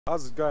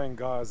How's it going,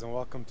 guys, and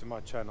welcome to my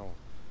channel.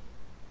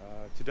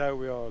 Today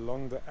we are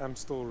along the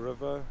Amstel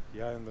River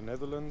here in the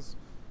Netherlands.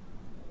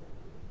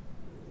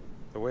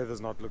 The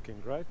weather's not looking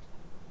great,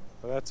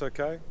 but that's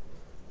okay.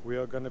 We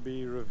are going to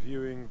be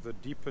reviewing the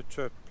deeper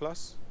Chirp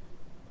Plus.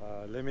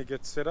 Let me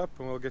get set up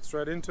and we'll get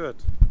straight into it.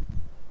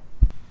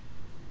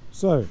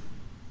 So,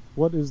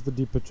 what is the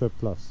deeper Chirp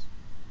Plus?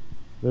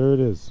 There it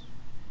is.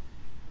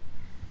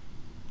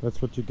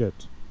 That's what you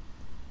get.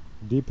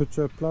 Deeper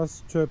Chirp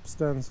Plus. Chirp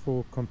stands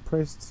for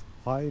compressed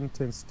high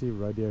intensity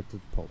radiated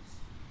pulse.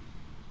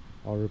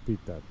 I'll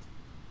repeat that.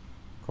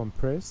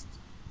 Compressed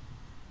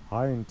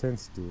high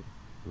intensity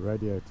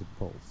radiated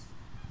pulse.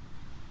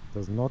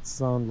 Does not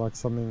sound like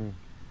something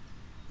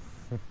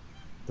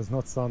does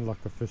not sound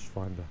like a fish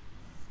finder.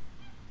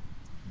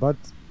 But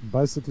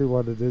basically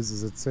what it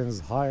is it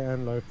sends high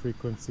and low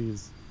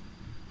frequencies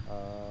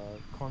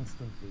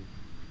constantly,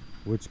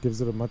 which gives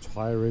it a much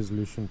higher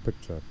resolution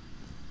picture.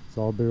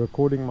 So I'll be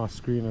recording my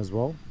screen as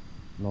well,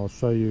 and I'll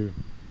show you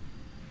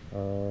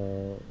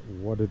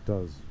what it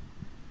does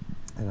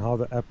and how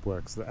the app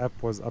works. The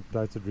app was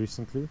updated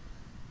recently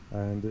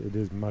and it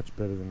is much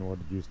better than what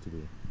it used to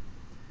be.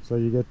 So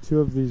you get two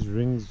of these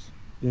rings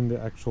in the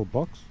actual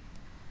box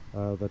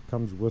that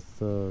comes with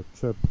the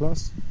Chirp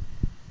Plus.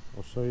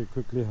 I'll show you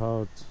quickly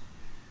how it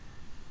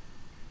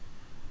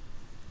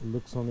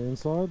looks on the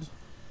inside.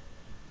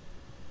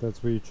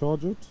 That's where you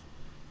charge it.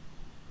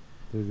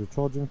 There's your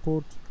charging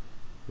port.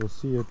 You'll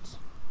see it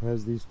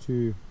has these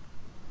two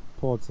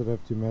parts that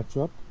have to match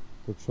up.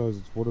 That shows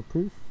it's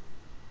waterproof.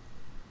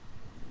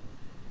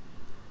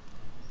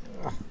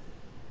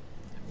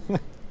 And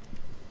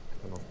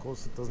of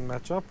course it doesn't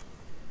match up.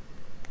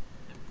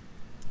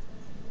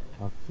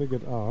 I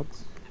figured out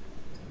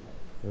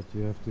that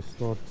you have to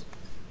start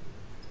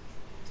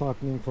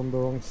tightening from the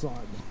wrong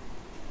side.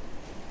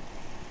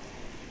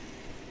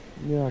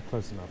 Yeah,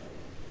 close enough.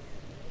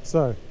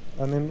 So,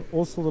 and then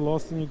also the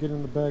last thing you get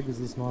in the bag is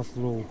this nice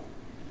little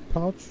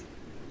pouch.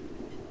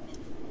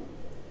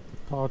 The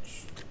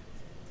pouch,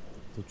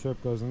 the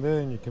Chirp goes in there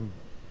and you can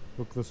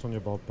hook this on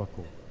your belt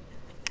buckle.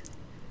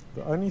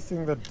 The only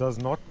thing that does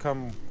not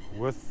come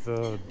with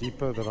the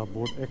deeper that I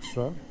bought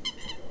extra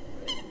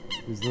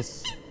is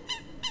this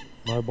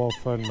mobile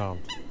phone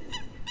mount.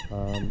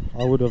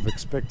 I would have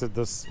expected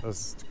this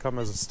to come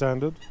as a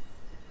standard,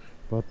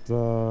 but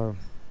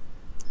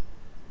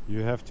you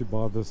have to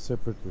buy this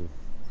separately.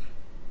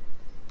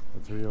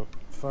 That's where your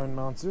phone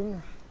mounts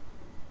in.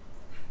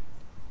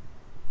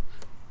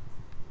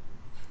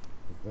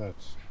 Like that.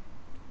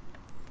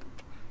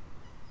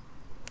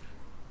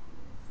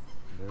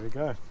 There we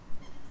go.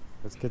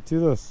 Let's get to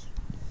this.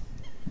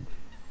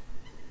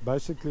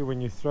 Basically,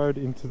 when you throw it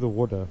into the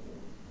water,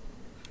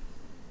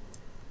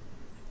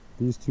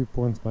 these 2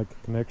 points make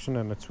a connection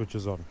and it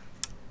switches on.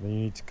 Then you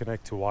need to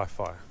connect to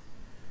Wi-Fi.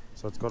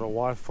 So it's got a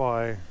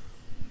Wi-Fi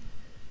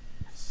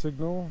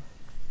signal.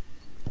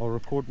 I'll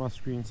record my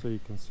screen so you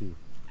can see.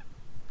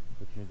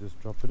 Let me just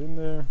drop it in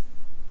there.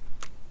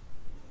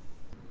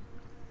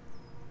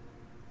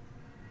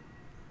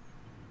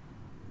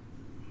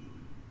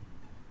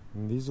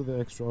 And these are the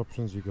extra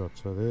options you got.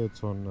 So there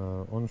it's on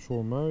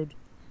onshore mode.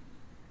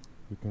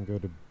 You can go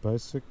to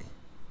basic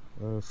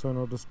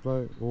sonar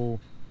display or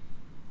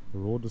the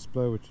raw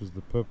display, which is the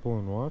purple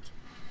and white.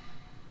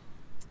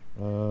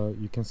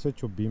 You can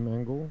set your beam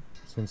angle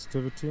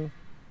sensitivity.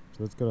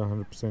 So let's go to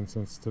 100%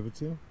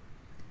 sensitivity.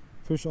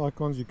 Fish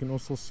icons, you can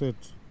also set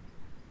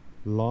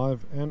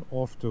live and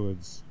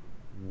afterwards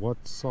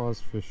what size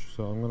fish.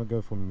 So I'm going to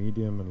go for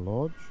medium and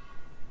large.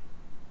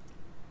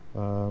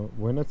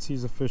 When it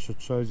sees a fish,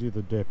 it shows you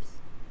the depth.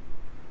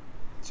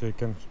 So you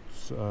can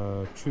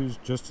choose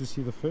just to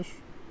see the fish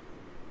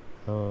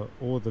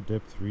or the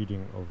depth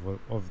reading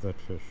of that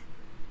fish.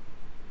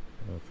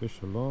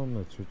 Fish alarm,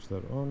 let's switch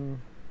that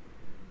on.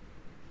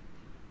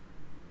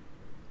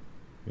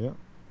 Yeah,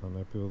 I'm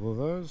happy with all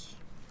those.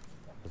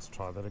 Let's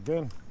try that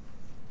again.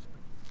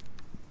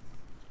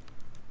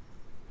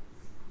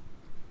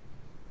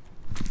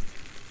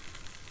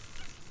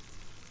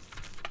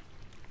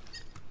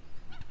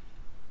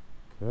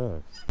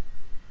 Okay.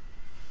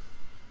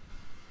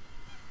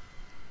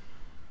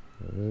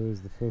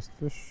 There's the first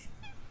fish.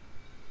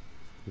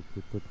 Let's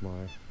quickly put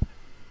my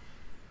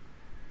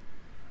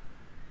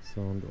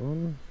sound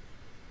on.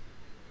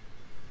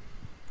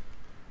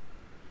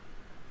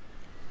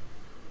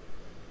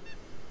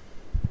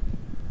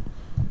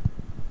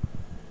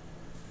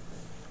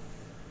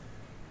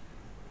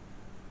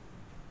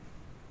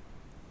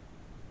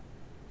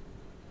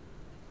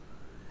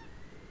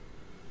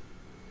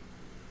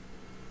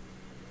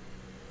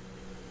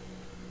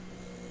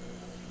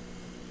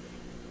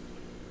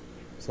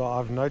 So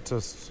I've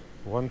noticed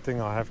one thing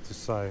I have to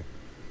say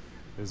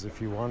is if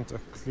you want a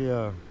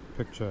clear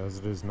picture as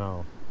it is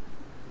now,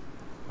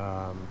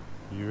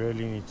 you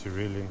really need to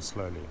reel in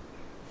slowly.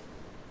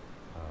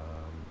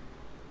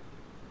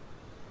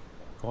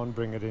 Can't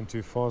bring it in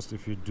too fast.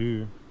 If you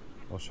do,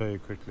 I'll show you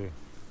quickly.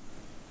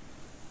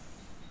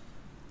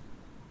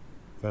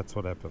 That's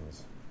what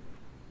happens.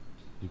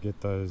 You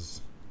get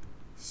those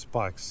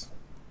spikes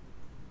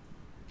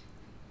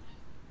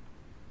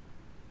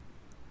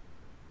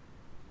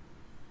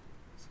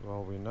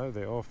Well, we know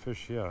there are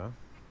fish here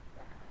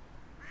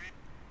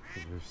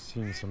because we've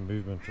seen some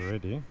movement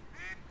already.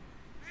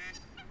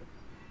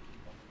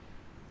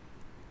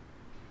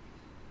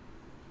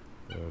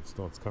 There it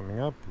starts coming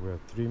up. We're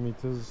at 3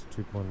 meters,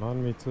 2.9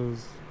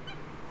 meters.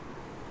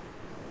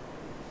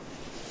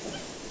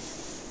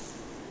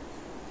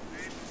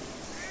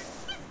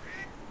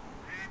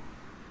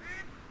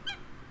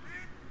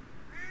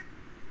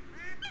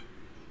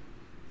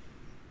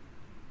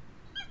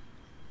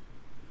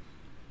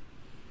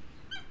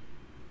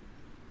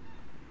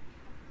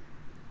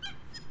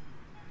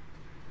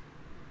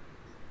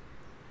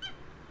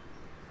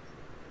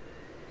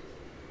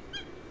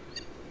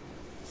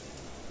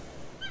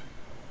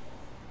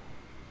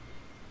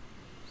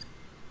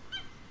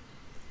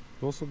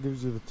 It also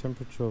gives you the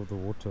temperature of the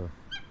water,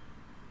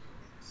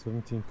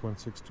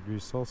 17.6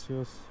 degrees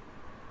Celsius.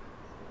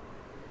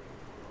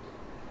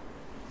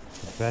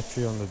 The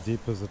battery on the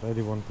deep is at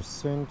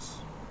 81%,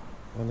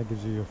 and it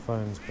gives you your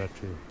phone's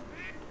battery.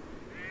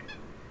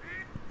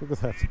 Look at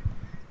that,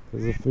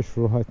 there's a fish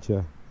right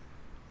here,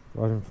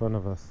 right in front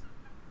of us.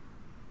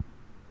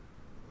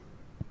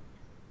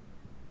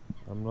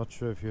 I'm not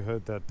sure if you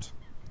heard that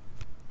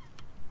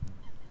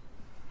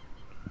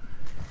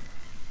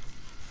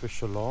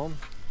fish alarm.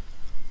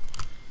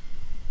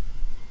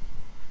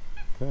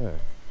 Okay.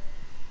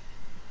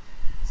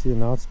 See,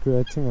 now it's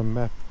creating a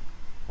map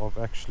of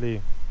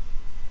actually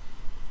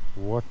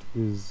what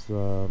is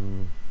the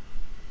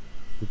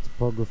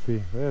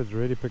topography. There, it's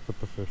already picked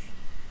up a fish.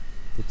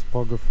 The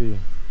topography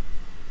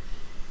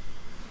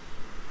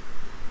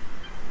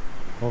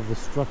of the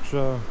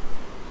structure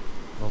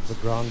of the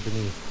ground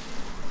beneath.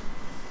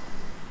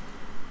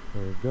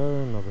 There we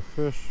go, another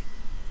fish.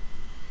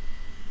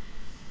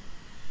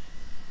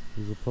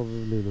 These are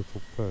probably little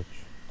perch.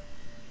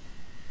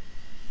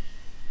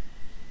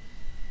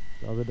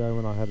 The other day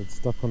when I had it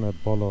stuck on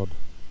that bollard,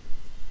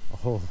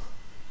 oh,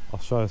 I'll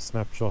show a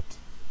snapshot.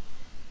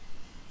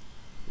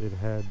 It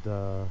had,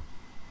 there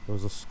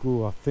was a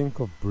school, I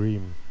think of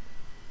bream,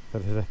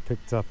 that it had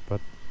picked up,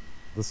 but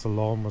this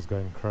alarm was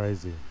going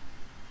crazy.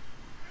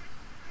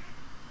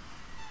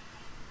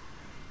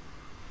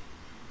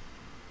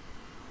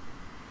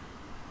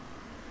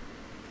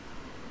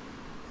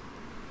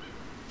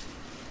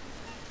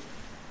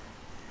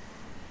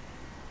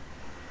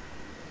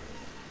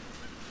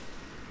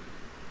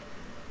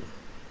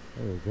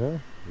 There we go,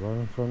 right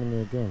in front of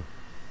me again.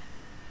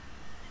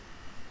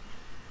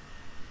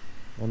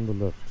 On the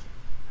lift.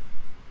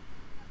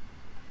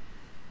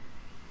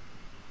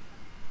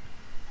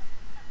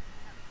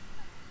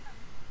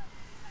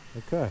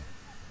 Okay,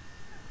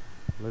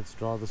 let's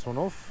dry this one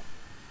off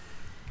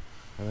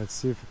and let's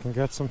see if we can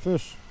catch some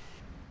fish.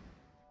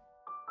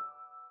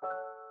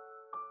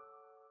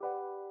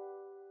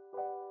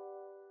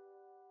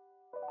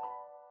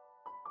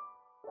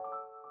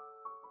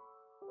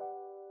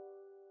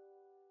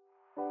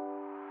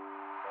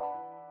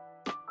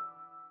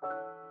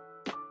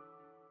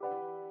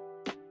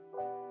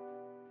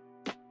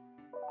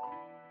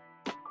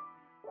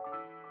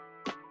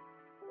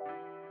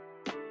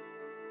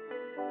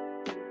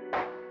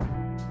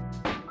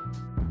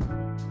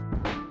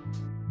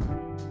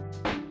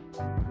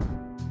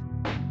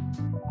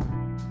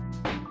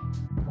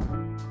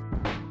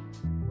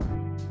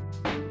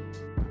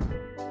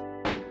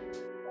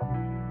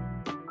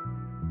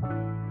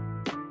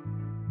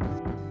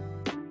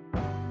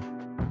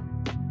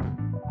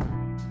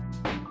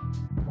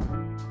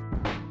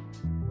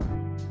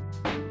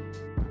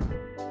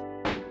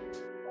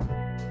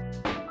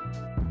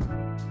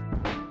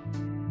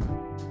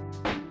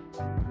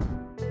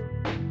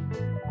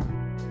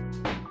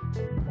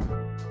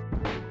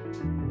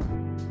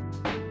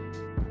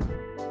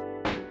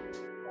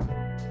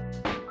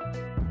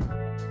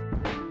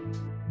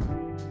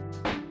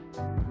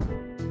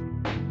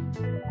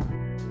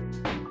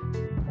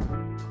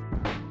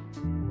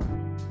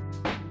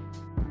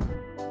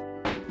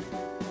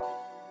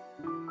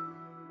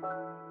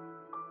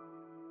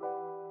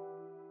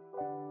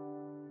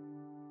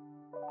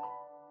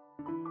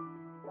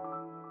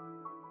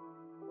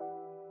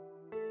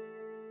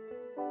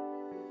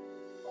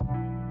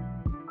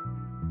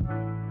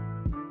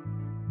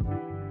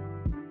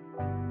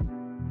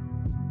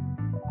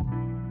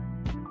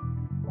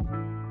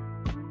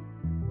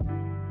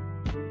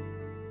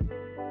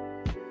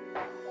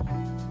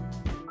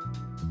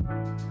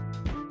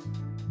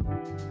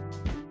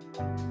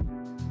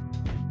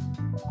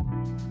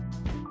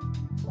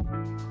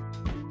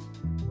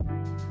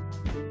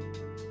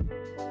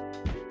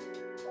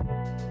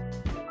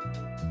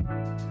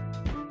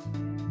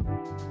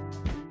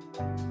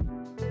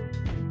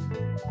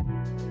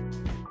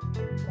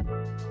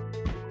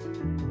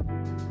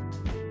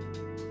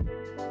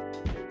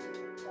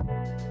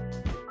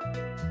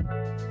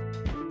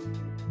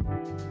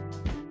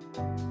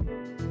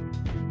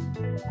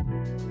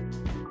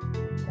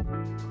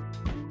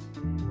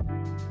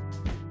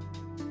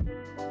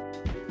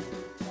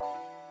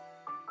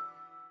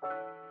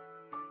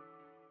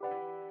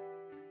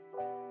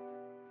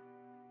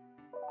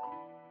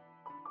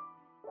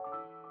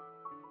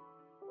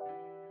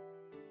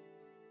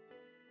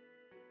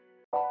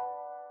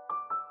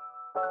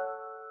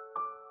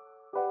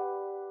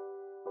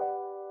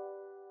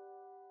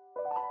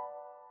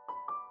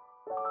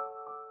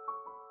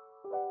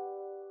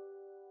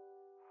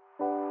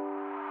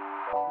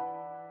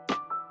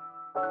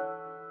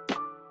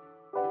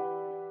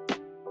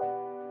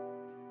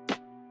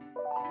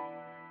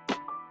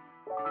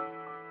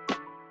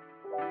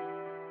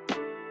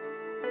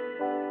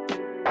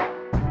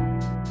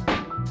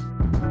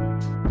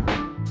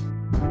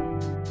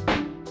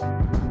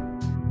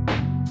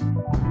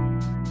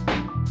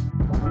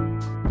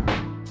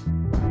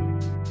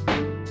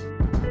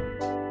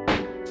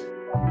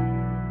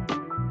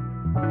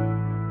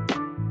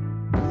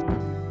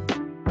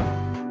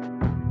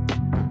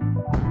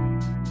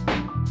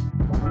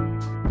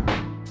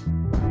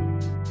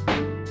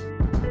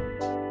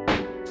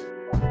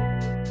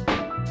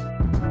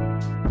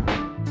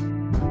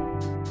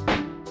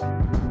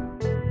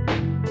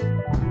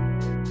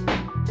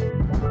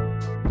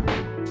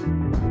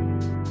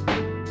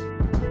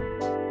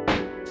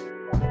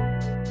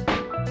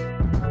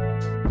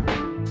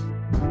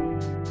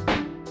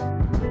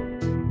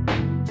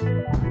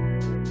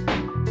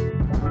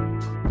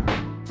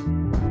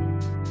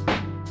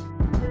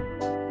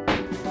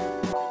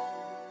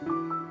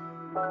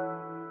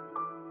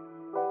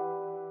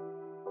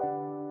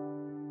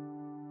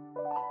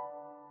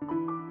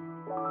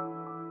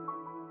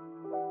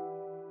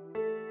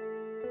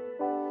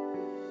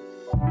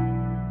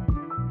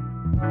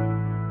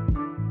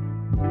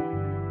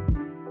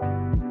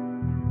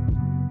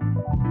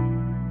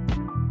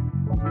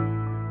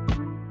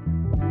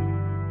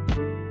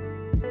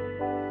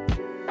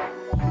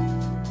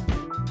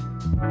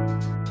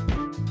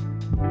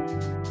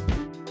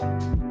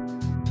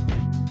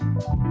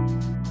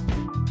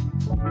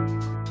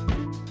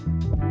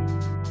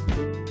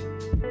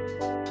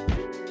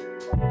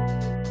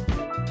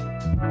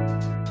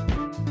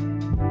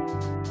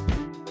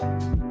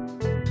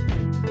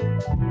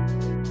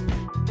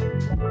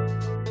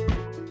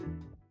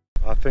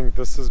 I think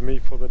this is me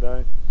for the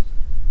day.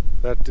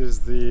 That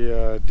is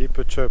the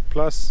Deeper Chirp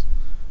Plus.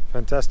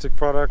 Fantastic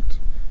product.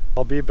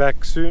 I'll be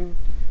back soon.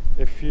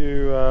 If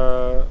you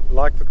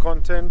like the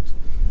content,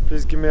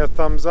 please give me a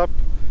thumbs up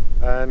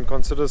and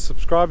consider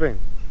subscribing.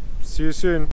 See you soon.